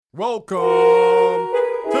Welcome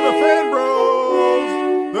to the Fan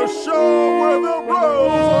Bros, the show where the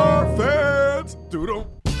bros are fans.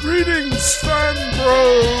 Doodle. Greetings, Fan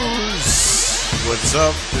Bros. What's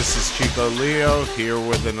up? This is Chico Leo here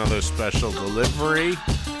with another special delivery.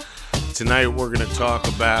 Tonight we're going to talk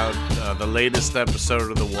about the latest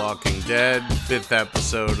episode of The Walking Dead, 5th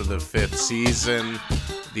episode of the 5th season.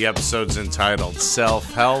 The episode's entitled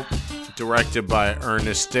Self-Help, directed by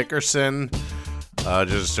Ernest Dickerson.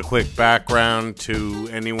 Just a quick background to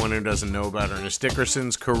anyone who doesn't know about Ernest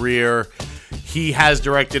Dickerson's career. He has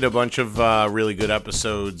directed a bunch of really good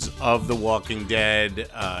episodes of The Walking Dead.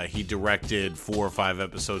 He directed 4 or 5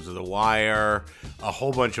 episodes of The Wire, a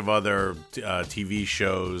whole bunch of other TV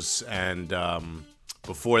shows, and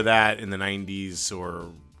before that, in the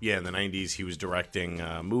 90s, he was directing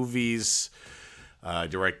movies,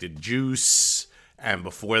 directed Juice. And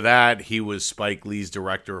before that, he was Spike Lee's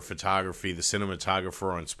director of photography, the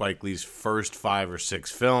cinematographer on Spike Lee's first 5 or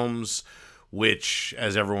 6 films, which,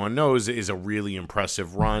 as everyone knows, is a really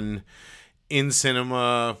impressive run in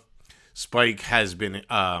cinema. Spike has been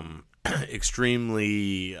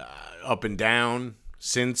extremely up and down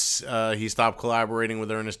since he stopped collaborating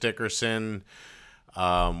with Ernest Dickerson.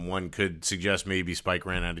 One could suggest maybe Spike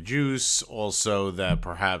ran out of juice. Also, that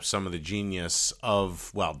perhaps definitely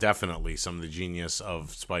some of the genius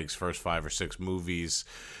of Spike's first 5 or 6 movies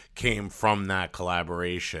came from that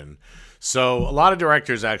collaboration. So a lot of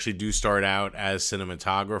directors actually do start out as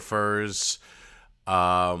cinematographers.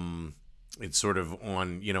 It's sort of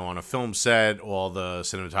on a film set, all the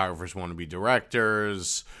cinematographers want to be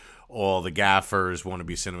directors. All the gaffers want to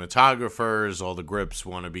be cinematographers. All the grips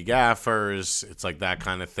want to be gaffers. It's like that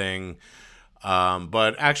kind of thing.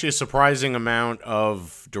 But actually a surprising amount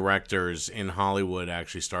of directors in Hollywood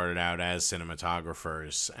actually started out as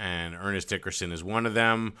cinematographers. And Ernest Dickerson is one of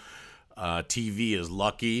them. TV is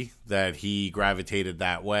lucky that he gravitated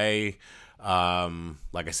that way.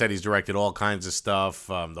 Like I said, he's directed all kinds of stuff.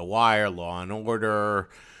 The Wire, Law and Order,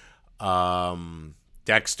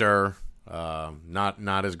 Dexter.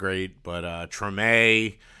 Not as great, but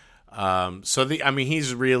Treme.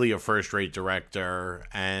 He's really a first-rate director,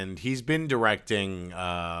 and he's been directing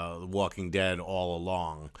Walking Dead all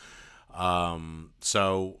along.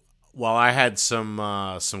 So while I had some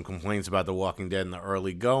complaints about The Walking Dead in the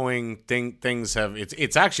early going, things have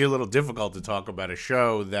it's actually a little difficult to talk about a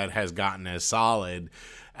show that has gotten as solid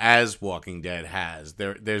as Walking Dead has.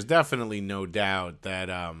 There's definitely no doubt that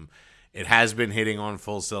it has been hitting on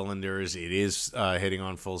full cylinders. It is hitting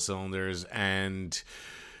on full cylinders. And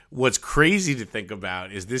what's crazy to think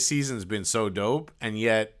about is this season's been so dope, and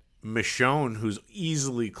yet Michonne, who's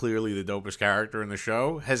clearly the dopest character in the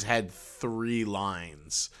show, has had 3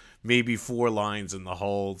 lines, maybe 4 lines in the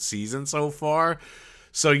whole season so far.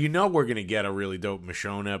 So we're going to get a really dope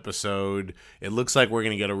Michonne episode. It looks like we're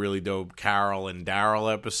going to get a really dope Carol and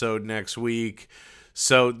Daryl episode next week.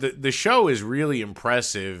 So the show is really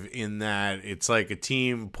impressive in that it's like a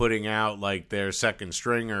team putting out like their second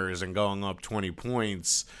stringers and going up 20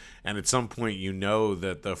 points. And at some point,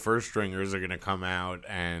 that the first stringers are going to come out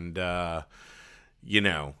and,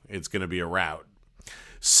 it's going to be a rout.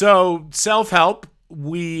 So self-help,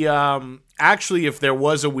 we actually, if there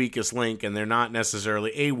was a weakest link, and they're not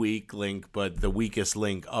necessarily a weak link, but the weakest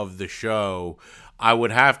link of the show, I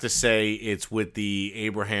would have to say it's with the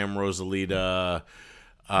Abraham, Rosalita,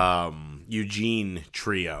 Eugene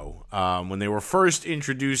trio. When they were first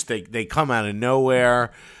introduced, they come out of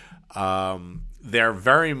nowhere. They're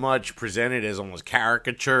very much presented as almost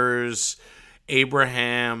caricatures.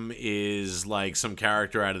 Abraham is like some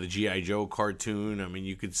character out of the G.I. Joe cartoon. I mean,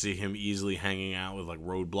 you could see him easily hanging out with like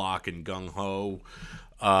Roadblock and Gung Ho.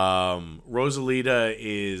 Rosalita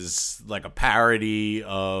is like a parody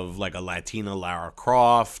of like a Latina Lara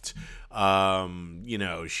Croft.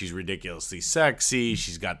 She's ridiculously sexy.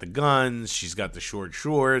 She's got the guns. She's got the short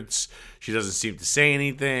shorts. She doesn't seem to say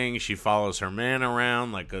anything. She follows her man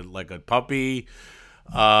around like a puppy.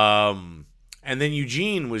 And then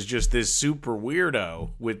Eugene was just this super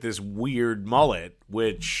weirdo with this weird mullet,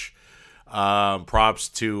 which props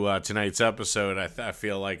to tonight's episode. I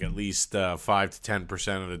feel like at least 5 to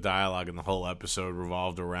 10% of the dialogue in the whole episode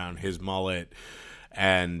revolved around his mullet,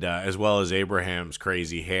 and as well as Abraham's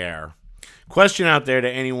crazy hair. Question out there to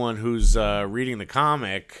anyone who's reading the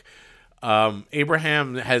comic: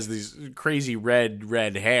 Abraham has these crazy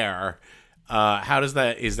red hair.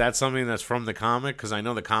 Is that something that's from the comic? Because I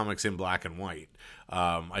know the comic's in black and white.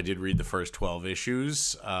 I did read the first 12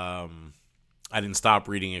 issues. I didn't stop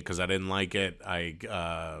reading it because I didn't like it.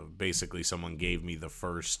 Basically someone gave me the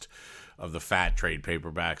first of the fat trade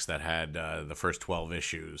paperbacks that had the first 12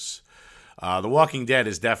 issues. The Walking Dead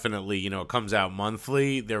is definitely, it comes out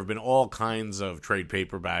monthly. There have been all kinds of trade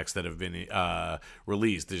paperbacks that have been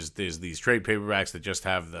released. There's these trade paperbacks that just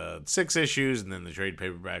have the 6 issues, and then the trade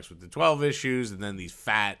paperbacks with the 12 issues, and then these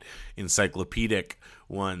fat encyclopedic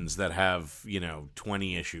ones that have,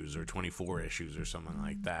 20 issues or 24 issues or something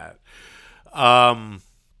like that.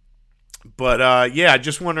 But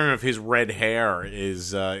just wondering if his red hair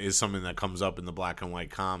is something that comes up in the black and white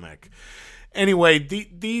comic. Anyway,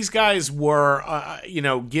 these guys were,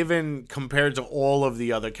 given compared to all of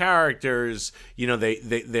the other characters, they're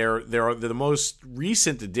the most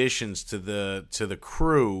recent additions to the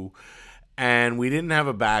crew, and we didn't have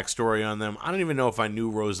a backstory on them. I don't even know if I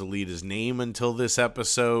knew Rosalita's name until this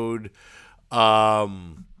episode.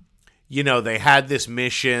 They had this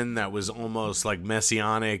mission that was almost like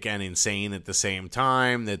messianic and insane at the same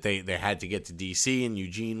time, that they had to get to DC and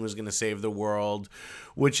Eugene was going to save the world,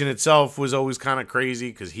 which in itself was always kind of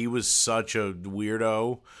crazy because he was such a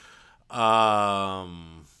weirdo,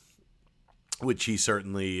 which he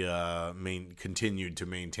certainly continued to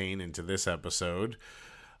maintain into this episode,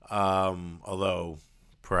 although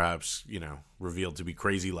perhaps, revealed to be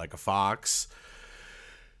crazy like a fox.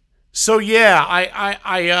 So yeah,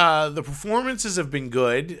 I the performances have been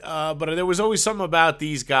good, but there was always something about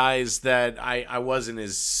these guys that I wasn't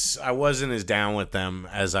as down with them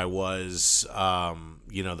as I was,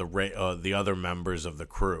 the other members of the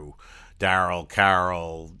crew, Daryl,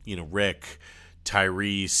 Carol, Rick,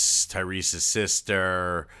 Tyrese's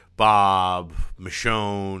sister, Bob,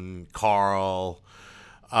 Michonne, Carl.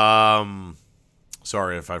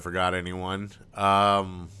 Sorry if I forgot anyone.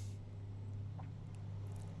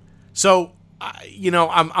 So,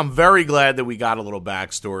 I'm very glad that we got a little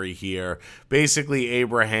backstory here. Basically,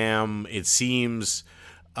 Abraham, it seems,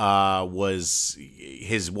 was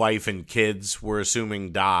his wife and kids were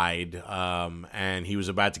assuming died, and he was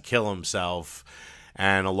about to kill himself.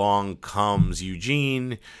 And along comes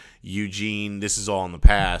Eugene. This is all in the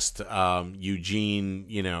past. Eugene,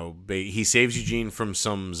 he saves Eugene from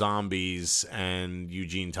some zombies, and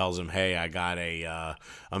Eugene tells him, "Hey, I got a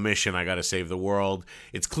mission. I got to save the world."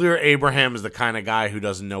 It's clear Abraham is the kind of guy who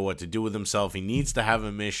doesn't know what to do with himself. He needs to have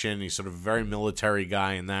a mission. He's sort of a very military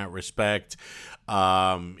guy in that respect.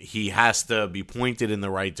 He has to be pointed in the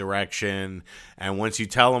right direction, and once you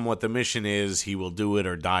tell him what the mission is, he will do it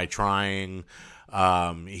or die trying.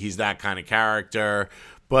 He's that kind of character.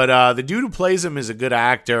 But the dude who plays him is a good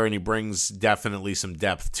actor, and he brings definitely some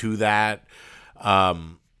depth to that.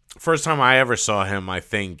 First time I ever saw him, I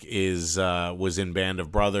think, was in Band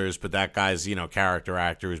of Brothers, but that guy's, character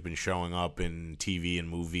actor who's been showing up in TV and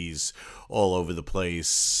movies all over the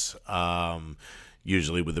place,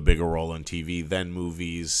 usually with a bigger role on TV than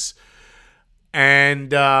movies.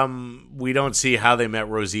 And we don't see how they met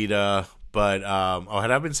Rosita, but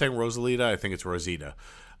had I been saying Rosalita? I think it's Rosita.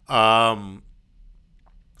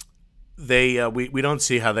 We don't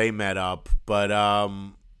see how they met up, but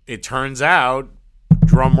it turns out,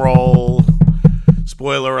 drum roll,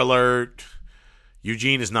 spoiler alert,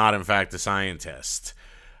 Eugene is not in fact a scientist.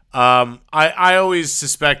 I always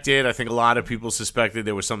suspected, I think a lot of people suspected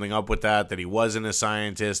there was something up with that he wasn't a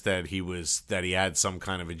scientist, that he had some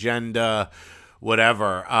kind of agenda,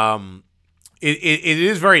 whatever. It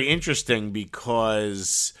is very interesting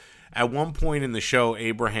because at one point in the show,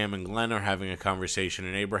 Abraham and Glenn are having a conversation,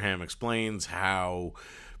 and Abraham explains how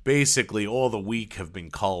basically all the weak have been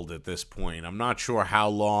culled at this point. I'm not sure how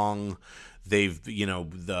long the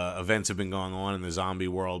events have been going on in the zombie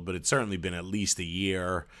world, but it's certainly been at least a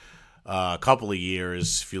year, a couple of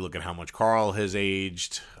years, if you look at how much Carl has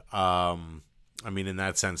aged. In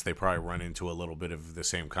that sense, they probably run into a little bit of the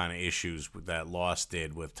same kind of issues that Lost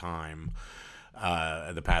did with time.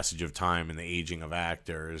 The passage of time and the aging of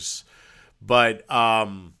actors. But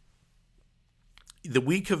the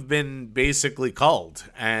weak have been basically culled,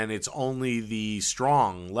 and it's only the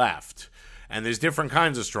strong left. And there's different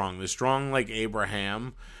kinds of strong. There's strong like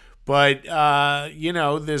Abraham, but,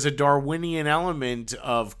 there's a Darwinian element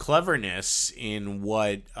of cleverness in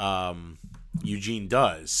what Eugene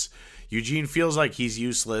does. Eugene feels like he's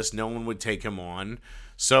useless. No one would take him on.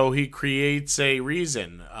 So he creates a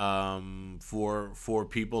reason for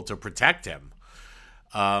people to protect him.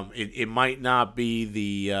 It might not be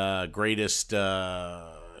the greatest,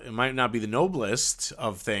 it might not be the noblest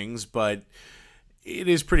of things, but it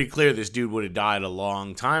is pretty clear this dude would have died a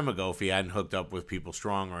long time ago if he hadn't hooked up with people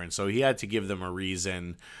stronger, and so he had to give them a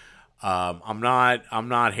reason. I'm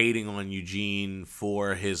not hating on Eugene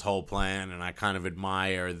for his whole plan, and I kind of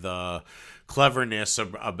admire the cleverness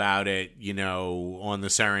about it. On the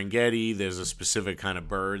Serengeti, there's a specific kind of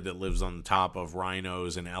bird that lives on the top of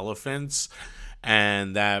rhinos and elephants,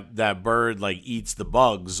 and that bird like eats the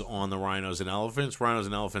bugs on the rhinos and elephants. Rhinos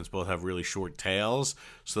and elephants both have really short tails,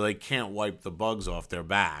 so they can't wipe the bugs off their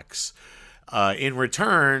backs. In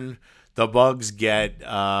return, the bugs get,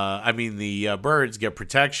 the birds get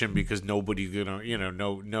protection because nobody's gonna,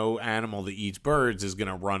 no animal that eats birds is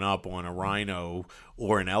gonna run up on a rhino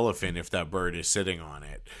or an elephant if that bird is sitting on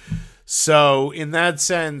it. So in that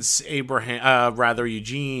sense,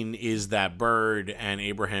 Eugene is that bird, and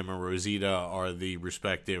Abraham and Rosita are the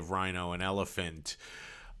respective rhino and elephant.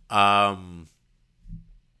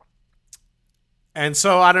 And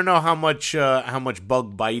so I don't know how much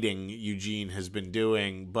bug biting Eugene has been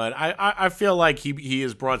doing, but I feel like he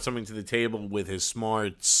has brought something to the table with his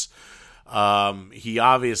smarts. He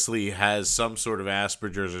obviously has some sort of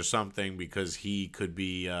Asperger's or something, because he could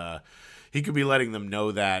be letting them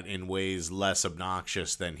know that in ways less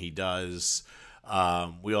obnoxious than he does.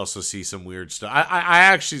 We also see some weird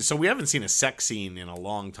stuff. So we haven't seen a sex scene in a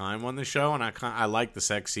long time on the show, and I like the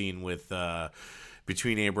sex scene with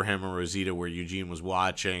between Abraham and Rosita where Eugene was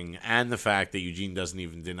watching, and the fact that Eugene doesn't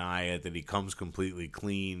even deny it, that he comes completely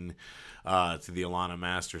clean to the Alana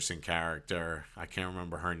Masterson character. I can't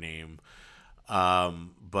remember her name.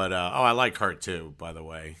 But I like her too, by the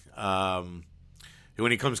way.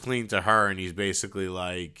 When he comes clean to her and he's basically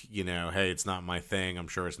like, hey, it's not my thing. I'm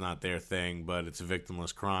sure it's not their thing, but it's a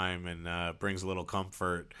victimless crime, and brings a little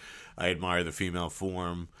comfort. I admire the female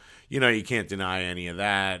form. You can't deny any of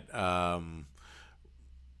that.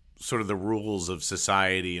 Sort of the rules of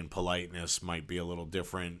society and politeness might be a little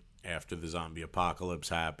different after the zombie apocalypse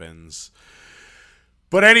happens.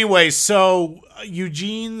 But anyway, so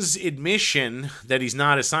Eugene's admission that he's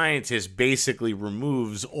not a scientist basically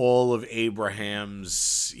removes all of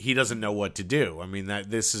Abraham's, he doesn't know what to do. I mean,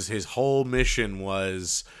 this is his whole mission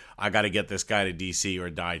was, I got to get this guy to DC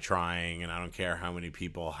or die trying, and I don't care how many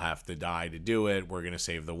people have to die to do it. We're going to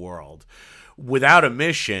save the world. Without a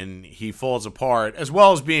mission, he falls apart, as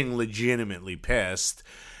well as being legitimately pissed.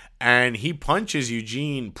 And he punches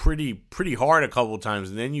Eugene pretty hard a couple of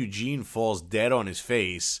times, and then Eugene falls dead on his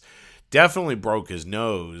face. Definitely broke his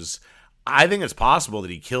nose. I think it's possible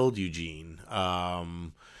that he killed Eugene.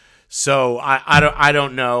 So I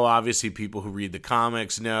don't know. Obviously, people who read the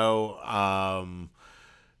comics know.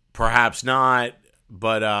 Perhaps not,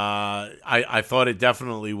 but I thought it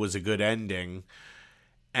definitely was a good ending.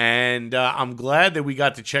 And I'm glad that we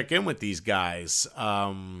got to check in with these guys.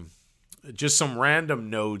 Just some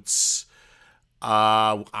random notes.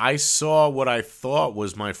 I saw what I thought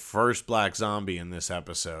was my first black zombie in this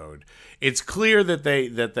episode. It's clear that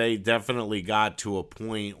they definitely got to a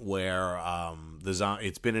point where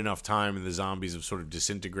it's been enough time and the zombies have sort of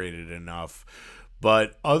disintegrated enough.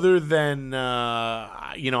 But other than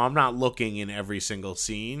I'm not looking in every single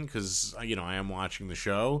scene because I am watching the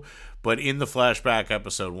show. But in the flashback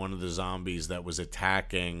episode, one of the zombies that was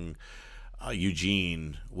attacking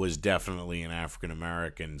Eugene was definitely an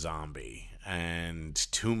African-American zombie, and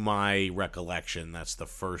to my recollection, that's the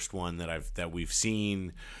first one that we've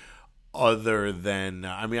seen. Other than,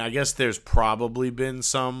 I guess there's probably been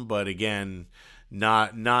some, but again,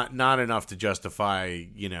 not enough to justify,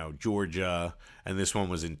 Georgia, and this one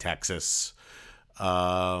was in Texas.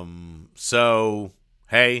 So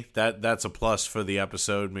hey, that's a plus for the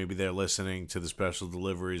episode. Maybe they're listening to the special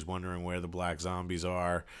deliveries, wondering where the black zombies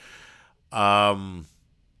are. I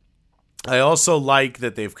also like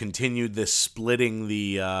that they've continued this splitting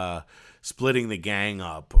the gang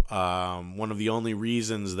up. One of the only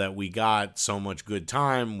reasons that we got so much good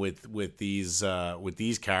time with these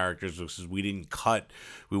characters was because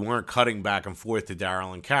we weren't cutting back and forth to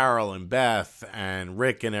Daryl and Carol and Beth and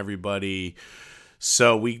Rick and everybody.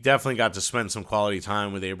 So we definitely got to spend some quality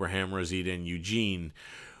time with Abraham, Rosita, and Eugene,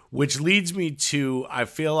 which leads me to, I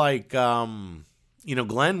feel like, Glenn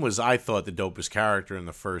was, I thought, the dopest character in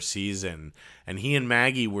the first season, and he and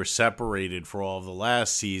Maggie were separated for all of the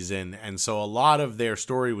last season, and so a lot of their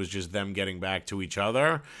story was just them getting back to each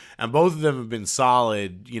other, and both of them have been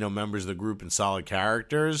solid, members of the group and solid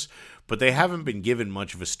characters, but they haven't been given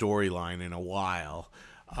much of a storyline in a while.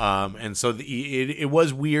 And so it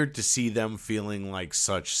was weird to see them feeling like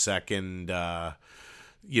such second, third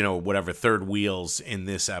wheels in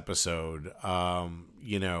this episode.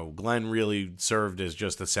 Glenn really served as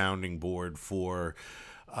just a sounding board for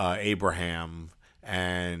Abraham,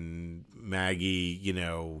 and Maggie,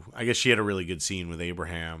 I guess she had a really good scene with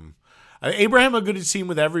Abraham. Abraham had a good scene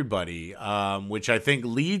with everybody, which I think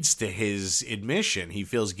leads to his admission. He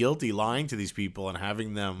feels guilty lying to these people and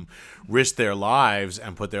having them risk their lives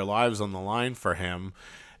and put their lives on the line for him.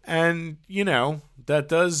 And, that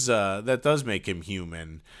does make him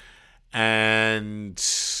human. And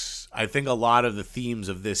I think a lot of the themes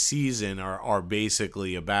of this season are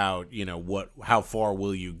basically about, how far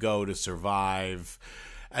will you go to survive,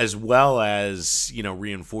 as well as,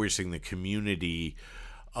 reinforcing the community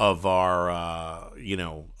of our,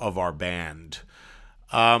 of our band.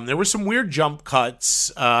 There were some weird jump cuts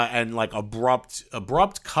and like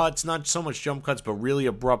abrupt cuts, not so much jump cuts, but really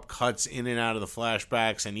abrupt cuts in and out of the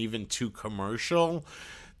flashbacks and even to commercial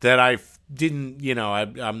that I didn't,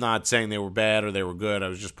 I'm not saying they were bad or they were good. I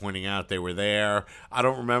was just pointing out they were there. I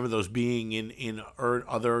don't remember those being in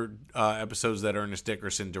other episodes that Ernest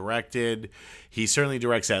Dickerson directed. He certainly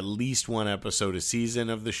directs at least one episode a season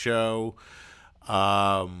of the show.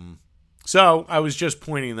 So I was just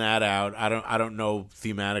pointing that out. I don't know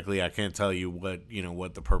thematically. I can't tell you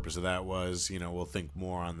what the purpose of that was. We'll think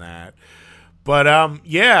more on that. But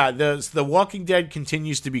the Walking Dead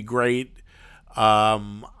continues to be great.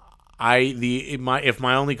 If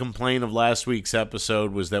my only complaint of last week's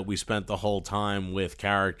episode was that we spent the whole time with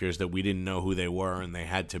characters that we didn't know who they were and they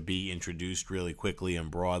had to be introduced really quickly and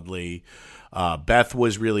broadly. Beth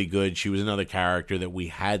was really good. She was another character that we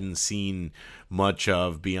hadn't seen much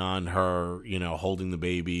of beyond her, holding the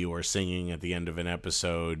baby or singing at the end of an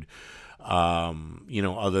episode,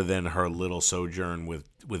 other than her little sojourn with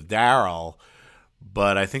Daryl.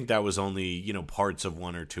 But I think that was only, parts of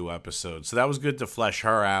one or two episodes. So that was good to flesh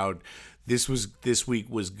her out. This week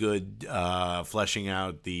was good fleshing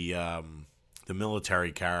out the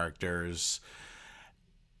military characters.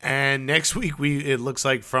 And next week it looks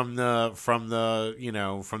like from the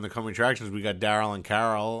coming attractions, we got Daryl and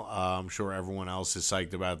Carol. I'm sure everyone else is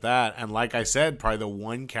psyched about that. And like I said, probably the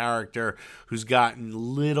one character who's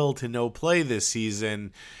gotten little to no play this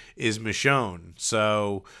season is Michonne.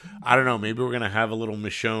 So I don't know, maybe we're gonna have a little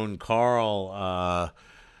Michonne Carl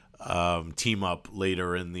team up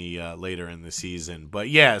later in the season. But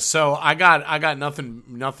yeah, so I got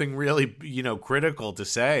nothing really critical to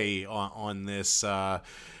say on this.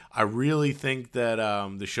 I really think that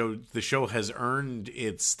the show has earned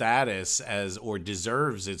its status or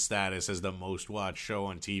deserves its status as the most watched show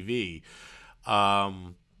on TV.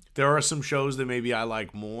 There are some shows that maybe I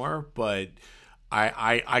like more, but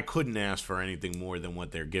I couldn't ask for anything more than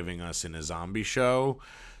what they're giving us in a zombie show.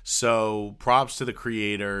 So props to the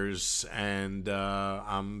creators, and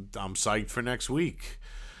I'm psyched for next week.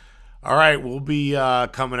 All right, we'll be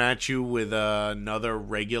coming at you with another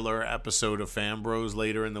regular episode of Fan Bros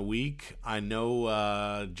later in the week. I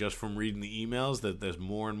know just from reading the emails that there's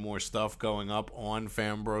more and more stuff going up on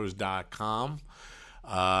fanbros.com.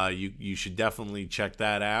 You should definitely check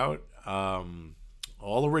that out.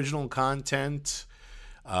 All original content,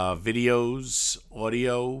 videos,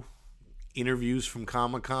 audio, interviews from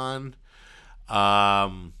Comic-Con.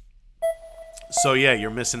 So yeah,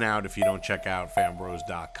 you're missing out if you don't check out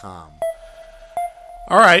fanbros.com.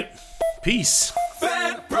 All right, peace.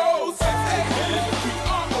 Fan Bros.